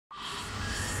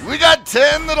We got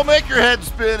 10 that'll make your head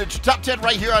spin. It's your top 10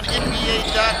 right here on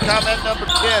NBA.com at number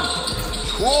 10.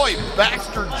 Troy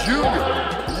Baxter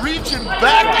Jr. reaching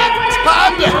back in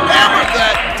time to hammer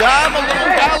that dime. A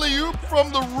little alley-oop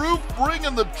from the roof,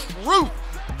 bringing the truth.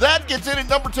 That gets in at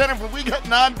number 10. If we got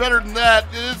 9 better than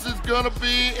that, this is going to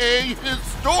be a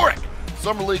historic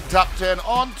Summer League top 10.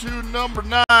 On to number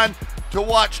 9 to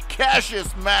watch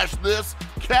Cassius mash this.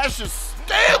 Cassius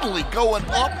Stanley going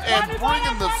up and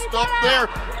bringing the stuff there.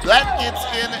 That gets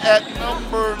in at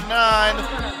number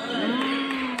 9.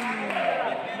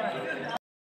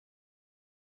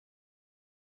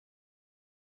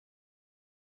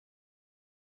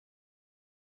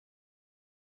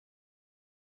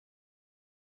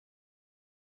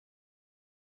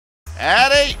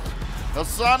 At 8,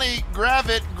 Hassani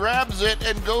Gravett grabs it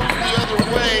and goes the other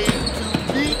way to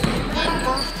beat the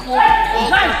first quarter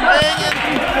buzzer, hanging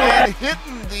and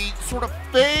hitting the sort of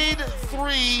fade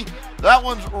 3. That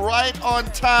one's right on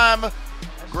time.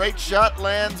 Great shot,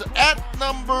 lands at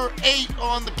number 8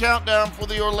 on the countdown for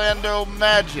the Orlando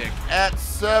Magic. At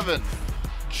 7,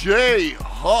 Jay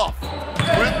Huff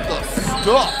with the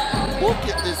stuff. Look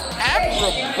at this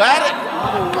acrobatic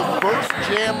little reverse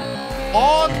jam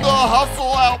on the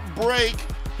hustle out break.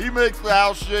 He makes the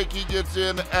house shake. He gets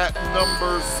in at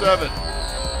number 7.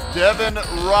 Devin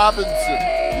Robinson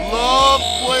loves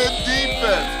playing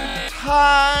defense.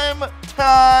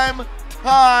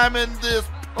 Time in this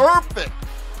perfect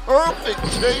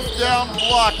chase down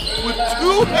block with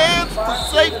 2 hands for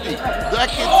safety. That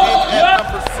gets in at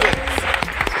number 6.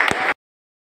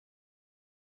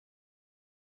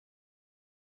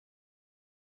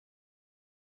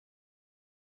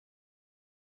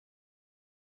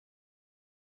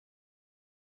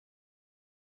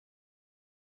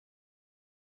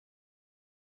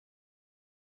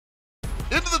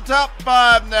 Into the top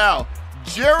 5 now.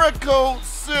 Jericho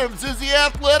Sims. Is he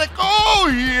athletic? Oh,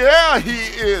 yeah, he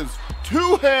is.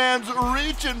 2 hands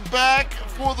reaching back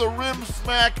for the rim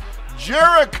smack.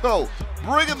 Jericho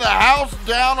bringing the house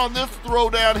down on this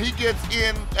throwdown. He gets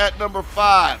in at number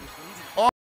 5.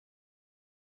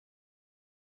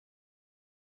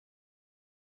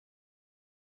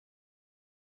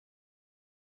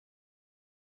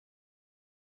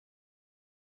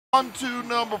 On to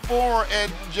number 4,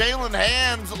 and Jalen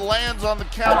Hands lands on the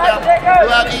countdown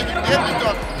without even getting it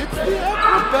done. It's the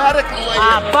acrobatic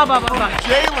layup.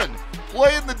 Jalen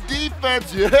playing the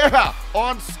defense, yeah,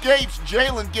 on skates.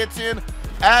 Jalen gets in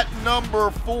at number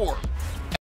 4.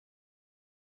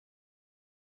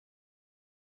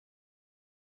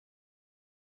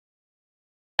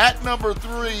 At number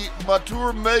 3,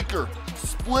 Matur Maker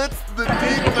splits the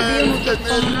defense and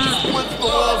then splits the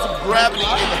walls of gravity in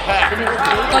half.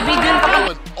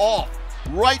 Going off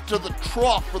right to the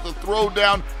trough for the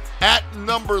throwdown. At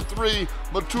number 3,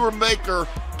 Matur Maker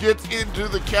gets into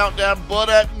the countdown, but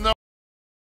at number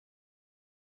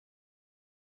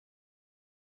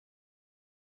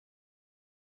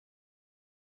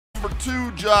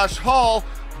 2, Josh Hall,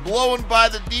 blowing by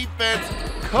the defense,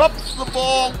 cups the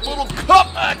ball, little cup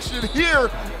action here,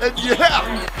 and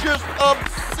yeah, just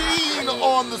obscene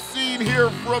on the scene here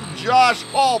from Josh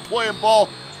Hall playing ball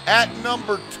at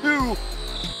number 2.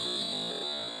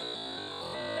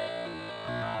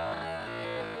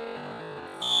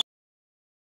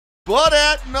 But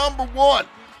at number 1,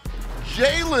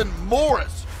 Jalen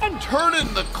Morris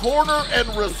turning the corner and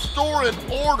restoring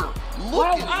order.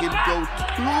 Look at him go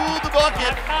to the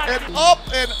bucket and up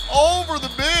and over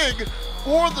the big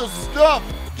for the stuff.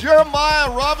 Jeremiah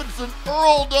Robinson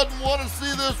Earl doesn't want to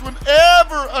see this one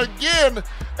ever again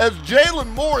as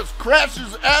Jalen Morris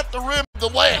crashes at the rim to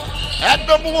land at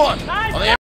number 1 on the